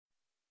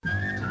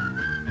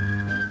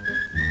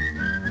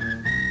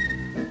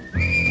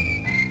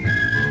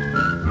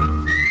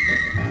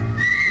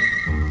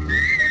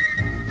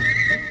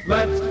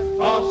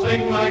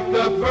sing like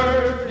the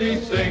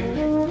birdies sing.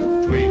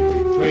 Tweet,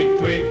 tweet,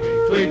 tweet,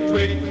 tweet,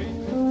 tweet.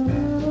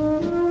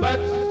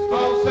 Let's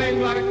all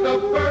sing like the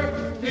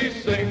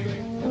birdies sing.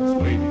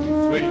 Sweet,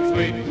 sweet,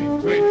 sweet,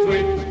 sweet,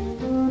 sweet.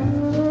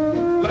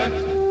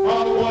 Let's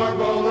all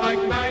warble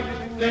like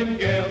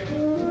nightingales.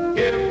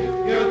 Give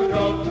your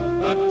throat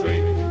a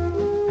treat.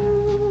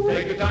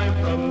 Take a time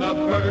from the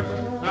first.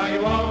 Now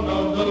you all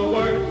know the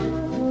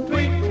words.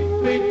 Tweet,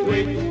 tweet,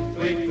 tweet,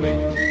 tweet,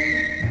 tweet.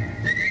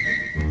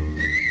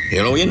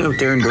 Hello again out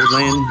there in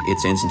Birdland.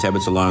 It's Ensign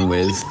Tebbets along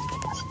with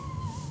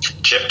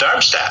Chip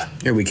Darmstadt.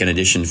 your weekend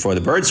edition for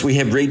the birds. We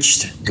have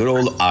reached good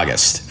old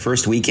August,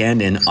 first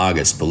weekend in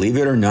August, believe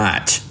it or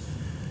not.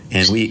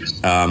 And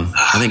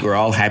I think we're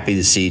all happy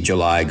to see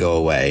July go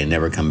away and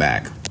never come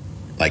back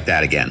like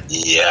that again.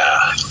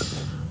 Yeah.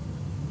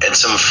 And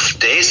some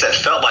days that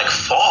felt like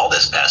fall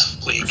this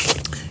past week.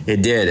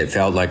 It did. It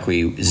felt like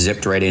we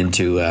zipped right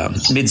into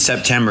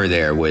mid-September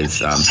there with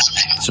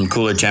some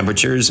cooler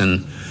temperatures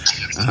and,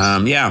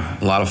 a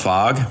lot of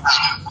fog,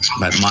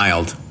 but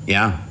mild.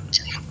 Yeah.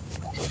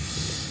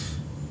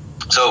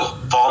 So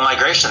fall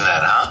migration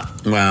then, huh?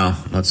 Well,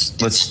 let's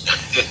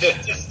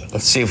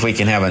see if we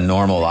can have a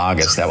normal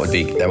August. That would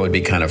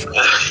be kind of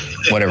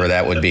whatever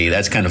that would be.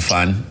 That's kind of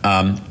fun.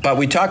 But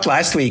we talked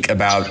last week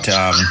about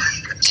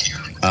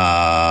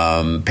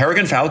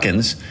peregrine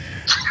falcons,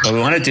 but we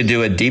wanted to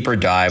do a deeper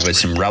dive with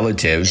some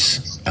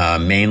relatives.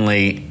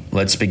 Mainly,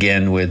 let's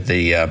begin with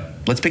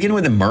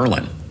the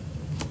merlin.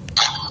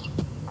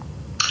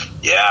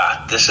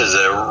 Yeah, this is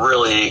a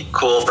really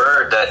cool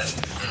bird that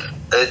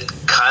it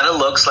kind of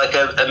looks like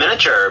a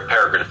miniature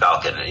peregrine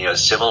falcon.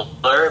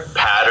 Similar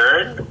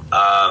pattern,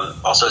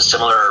 also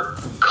similar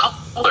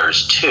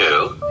colors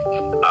too.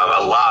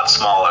 A lot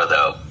smaller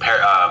though.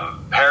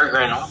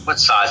 Peregrine, what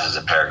size is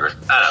a peregrine?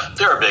 I don't know.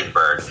 They're a big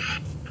bird,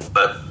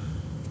 but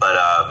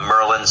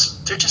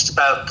merlins, they're just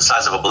about the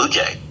size of a blue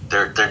jay.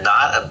 They're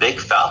not a big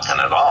falcon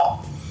at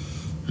all.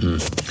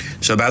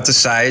 So about the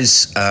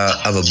size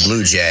of a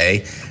blue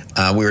jay.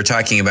 We were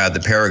talking about the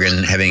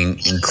peregrine having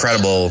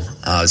incredible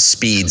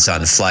speeds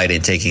on flight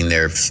and taking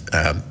their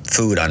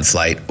food on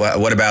flight.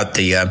 What about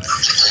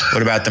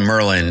the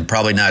merlin?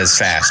 Probably not as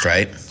fast,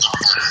 right?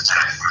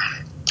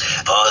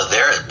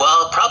 They're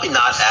probably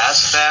not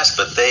as fast,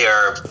 but they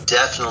are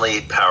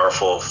definitely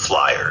powerful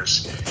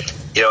flyers.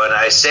 And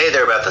I say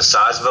they're about the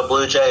size of a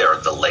blue jay or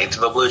the length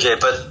of a blue jay,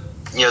 but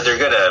they're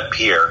going to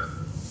appear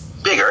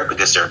bigger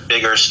because they're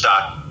bigger,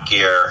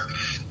 stockier.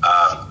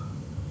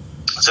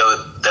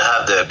 So they'll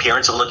have the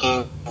appearance of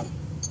looking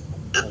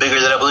bigger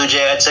than a blue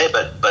jay, I'd say,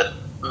 but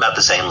about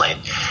the same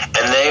length.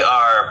 And they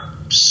are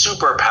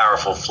super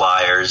powerful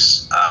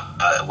flyers.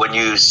 When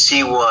you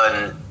see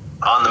one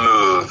on the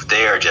move,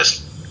 they are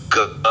just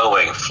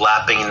going,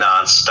 flapping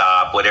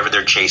nonstop. Whatever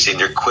they're chasing,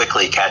 they're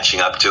quickly catching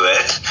up to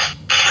it.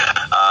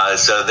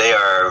 So they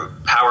are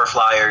power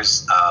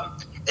flyers.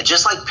 And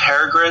just like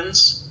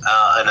peregrines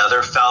and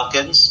other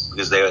falcons,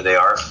 because they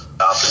are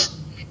falcons,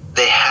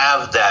 they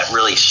have that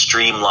really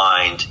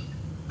streamlined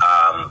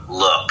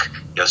look.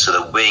 So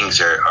the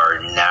wings are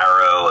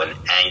narrow and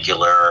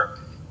angular,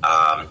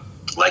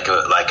 like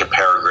a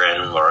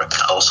peregrine, or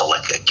also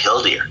like a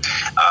killdeer.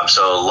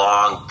 So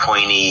long,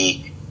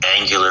 pointy,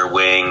 angular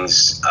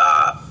wings.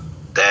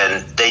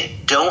 Then they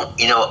don't,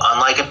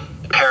 unlike a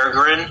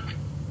peregrine.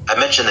 I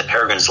mentioned the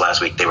peregrines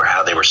last week.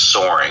 How they were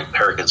soaring.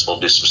 Peregrines will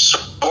do some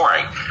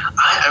soaring.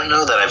 I don't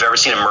know that I've ever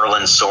seen a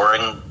merlin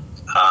soaring.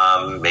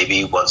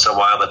 Maybe once in a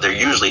while, but they're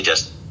usually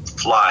just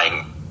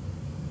flying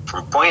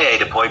from point A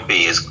to point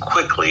B as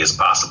quickly as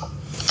possible.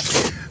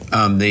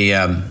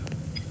 The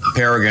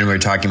peregrine, we were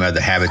talking about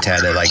the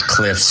habitat of like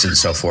cliffs and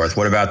so forth.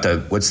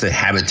 What's the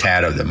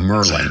habitat of the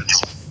merlin?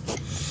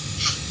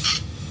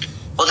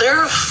 Well,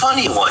 they're a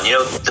funny one.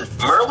 The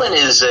merlin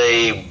is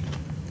a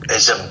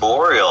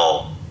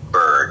boreal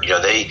bird.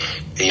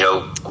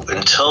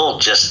 Until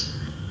just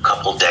a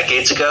couple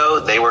decades ago,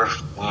 they were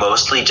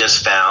mostly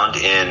just found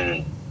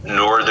in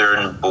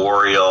northern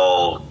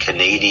boreal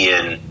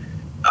Canadian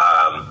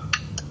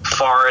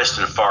forest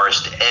and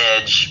forest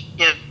edge,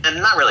 and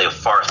not really a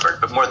forest bird,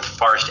 but more the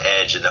forest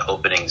edge and the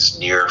openings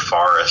near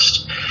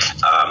forest.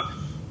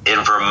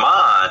 In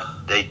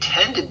Vermont, they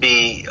tend to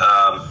be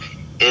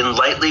in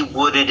lightly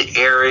wooded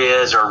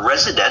areas or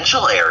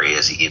residential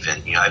areas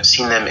even. I've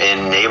seen them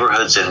in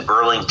neighborhoods in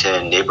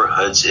Burlington,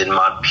 neighborhoods in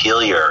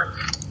Montpelier,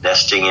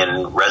 nesting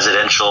in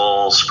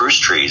residential spruce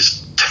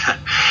trees.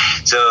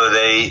 So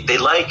they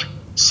like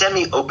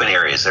semi-open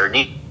areas. There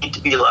need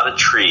to be a lot of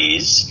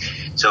trees,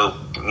 so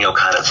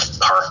kind of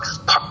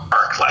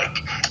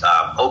park-like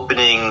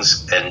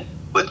openings, and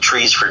with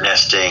trees for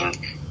nesting,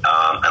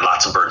 and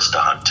lots of birds to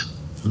hunt.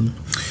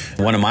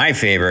 One of my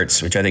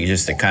favorites, which I think is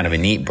just a kind of a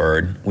neat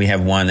bird, we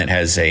have one that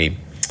has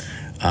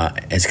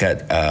it's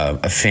got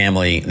a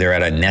family. They're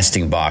at a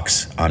nesting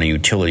box on a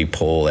utility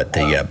pole at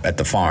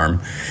the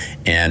farm,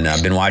 and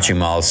I've been watching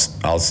them all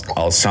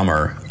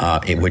summer,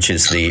 which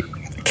is the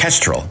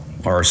kestrel,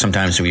 or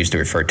sometimes we used to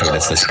refer to it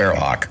as the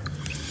sparrowhawk.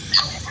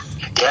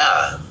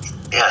 Yeah,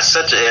 Yeah,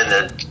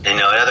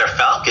 another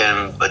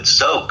falcon, but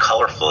so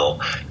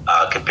colorful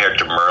compared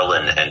to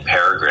Merlin and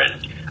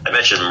Peregrine. I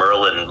mentioned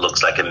Merlin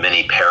looks like a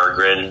mini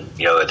Peregrine.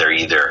 They're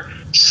either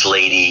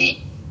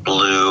slatey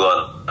blue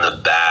on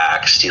the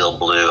back, steel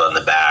blue on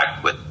the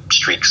back with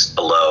streaks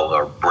below,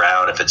 or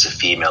brown if it's a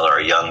female or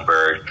a young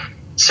bird.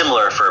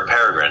 Similar for a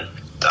Peregrine.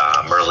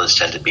 Merlins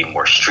tend to be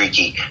more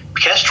streaky.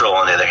 Kestrel,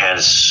 on the other hand,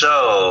 is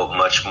so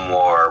much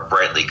more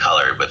brightly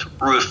colored with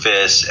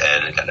rufous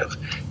and kind of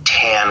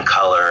tan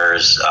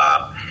colors.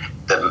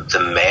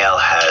 The male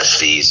has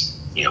these,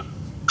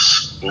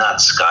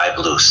 not sky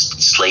blue,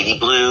 slatey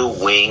blue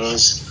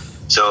wings.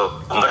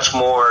 So much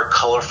more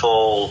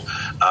colorful,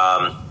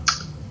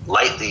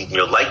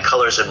 light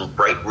colors and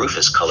bright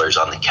rufous colors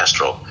on the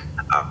Kestrel.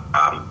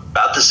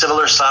 About the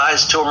similar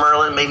size to a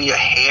Merlin, maybe a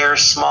hair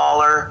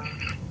smaller.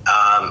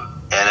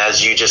 And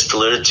as you just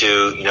alluded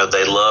to,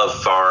 they love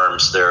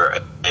farms. They're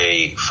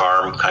a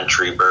farm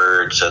country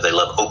bird, so they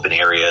love open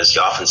areas.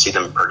 You often see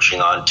them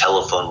perching on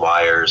telephone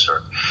wires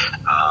or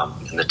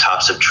in the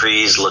tops of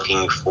trees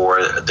looking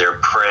for their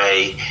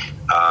prey,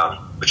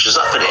 which is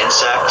often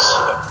insects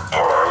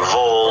or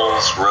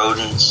voles,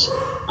 rodents.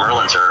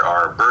 Merlins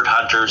are bird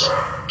hunters.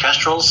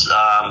 Kestrels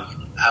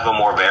have a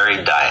more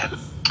varied diet.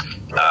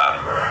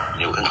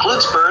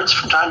 Includes birds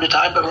from time to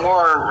time, but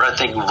more, I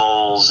think,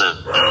 voles and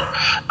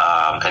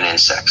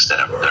insects than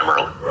a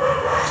Merlin.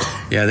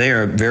 Yeah, they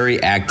are a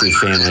very active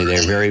family.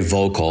 They're very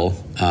vocal.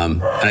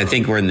 And I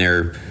think when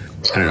they're,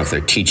 I don't know if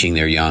they're teaching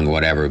their young or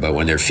whatever, but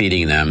when they're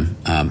feeding them,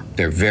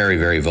 they're very,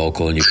 very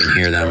vocal, and you can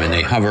hear them, and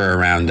they hover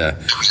around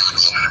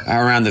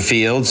the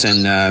fields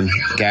and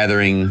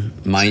gathering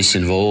mice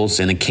and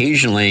voles, and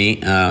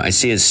occasionally I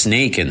see a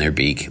snake in their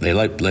beak. They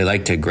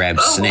like to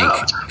grab snake.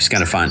 Wow. It's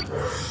kind of fun.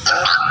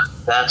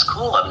 That's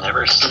cool. I've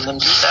never seen them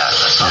do that.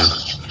 That's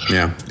awesome.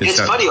 Yeah. It's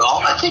funny.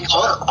 I think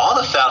all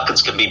the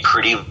falcons can be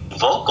pretty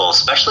vocal,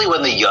 especially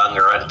when the young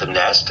are at the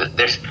nest.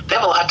 They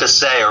have a lot to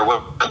say, or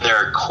when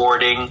they're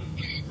courting.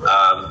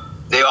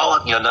 They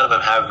all, none of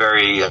them have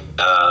very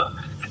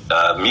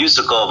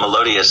musical,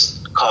 melodious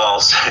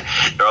calls.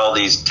 They're all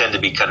tend to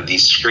be kind of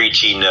these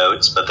screechy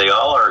notes, but they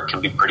all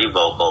can be pretty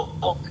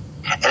vocal.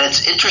 And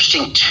it's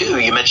interesting too.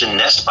 You mentioned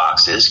nest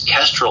boxes.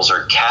 Kestrels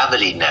are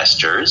cavity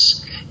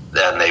nesters.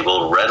 Then they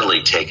will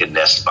readily take a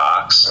nest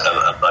box.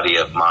 A buddy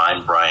of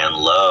mine, Brian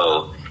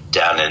Lowe,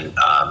 down in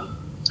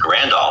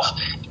Randolph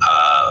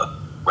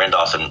in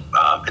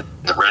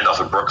the Randolph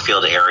and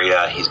Brookfield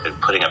area, he's been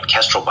putting up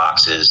Kestrel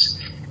boxes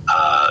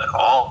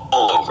all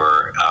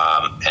over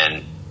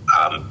and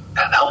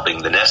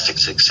helping the nesting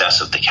success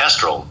of the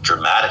Kestrel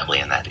dramatically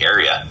in that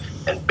area,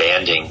 and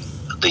banding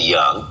the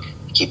young,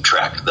 keep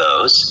track of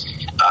those.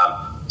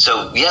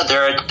 So yeah,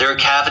 they're a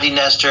cavity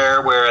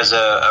nester, whereas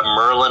a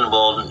Merlin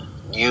will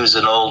use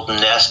an old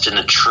nest in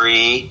a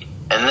tree,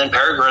 and then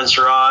peregrines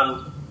are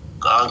on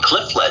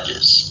cliff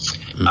ledges.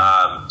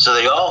 So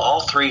they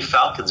all three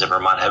falcons in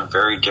Vermont have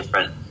very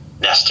different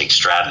nesting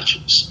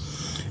strategies.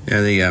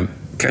 Yeah, the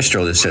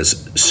Kestrel just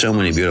has so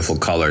many beautiful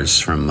colors,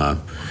 from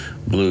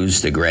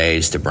blues to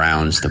grays to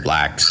browns to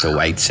blacks to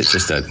whites. It's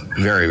just a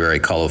very, very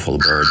colorful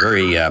bird.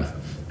 Very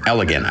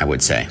elegant, I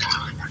would say.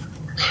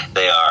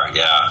 They are,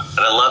 yeah. And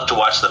I love to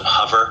watch them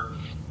hover.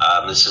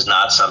 This is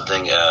not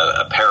something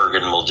a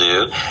peregrine will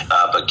do,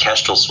 but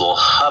kestrels will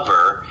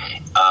hover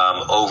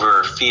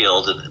over a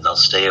field, and they'll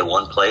stay at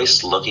one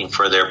place looking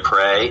for their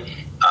prey,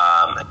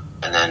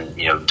 and then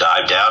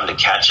dive down to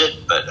catch it.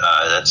 But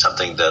that's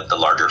something that the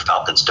larger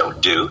falcons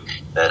don't do,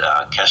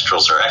 that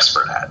kestrels are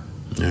expert at.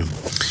 Yeah.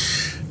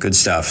 Good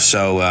stuff.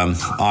 So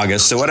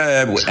August. So what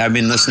I've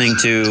been listening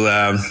to,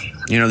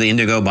 the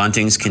indigo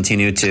buntings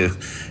continue to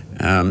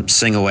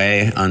sing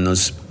away on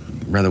those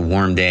rather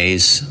warm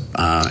days.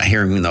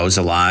 Hearing those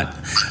a lot.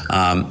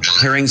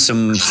 Hearing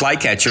some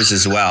flycatchers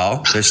as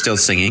well. They're still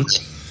singing.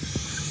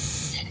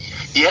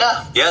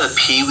 Yeah, the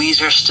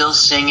peewees are still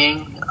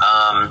singing.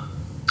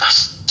 I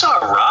saw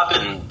a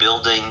robin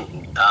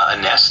building a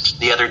nest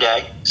the other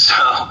day. So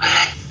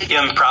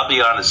I'm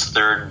probably on his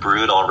third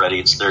brood already,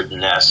 its third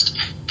nest.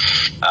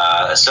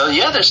 So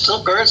yeah, there's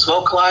still birds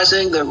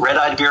vocalizing. The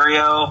red-eyed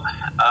vireo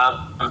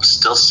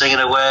still singing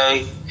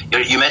away.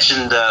 You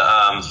mentioned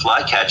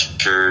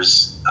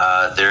flycatchers.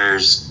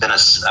 There's been a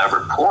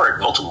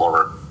report, multiple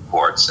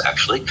reports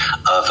actually,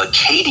 of a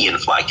Acadian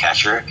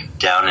flycatcher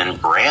down in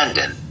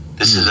Brandon.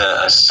 This is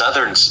a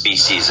southern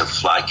species of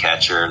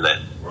flycatcher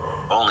that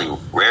only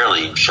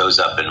rarely shows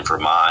up in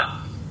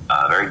Vermont.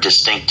 Very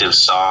distinctive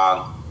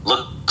song.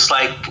 Looks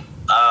like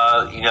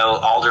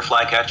alder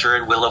flycatcher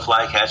and willow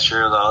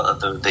flycatcher,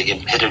 the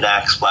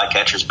Empidonax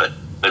flycatchers, but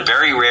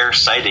very rare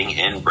sighting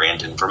in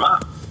Brandon,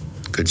 Vermont.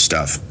 Good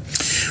stuff.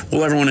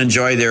 Well, everyone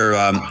enjoy their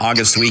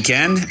August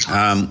weekend.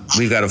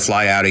 We've got to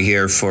fly out of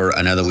here for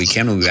another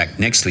weekend. We'll be back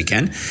next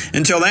weekend.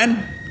 Until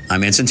then,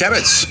 I'm Anson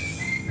Tebbets.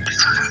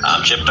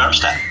 I'm Chip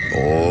Darmstadt.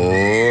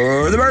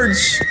 Or the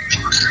birds.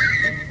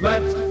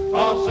 Let's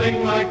all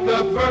sing like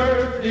the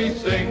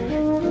birdies sing.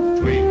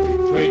 Tweet,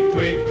 tweet,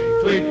 tweet,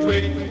 tweet,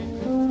 tweet.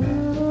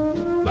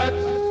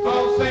 Let's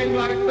all sing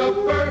like the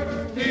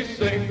birdies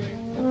sing.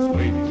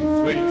 Sweet,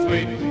 sweet,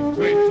 sweet,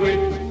 sweet,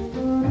 sweet.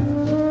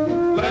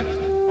 Let's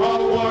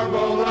all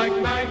warble like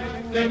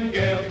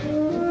nightingales.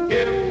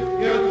 Give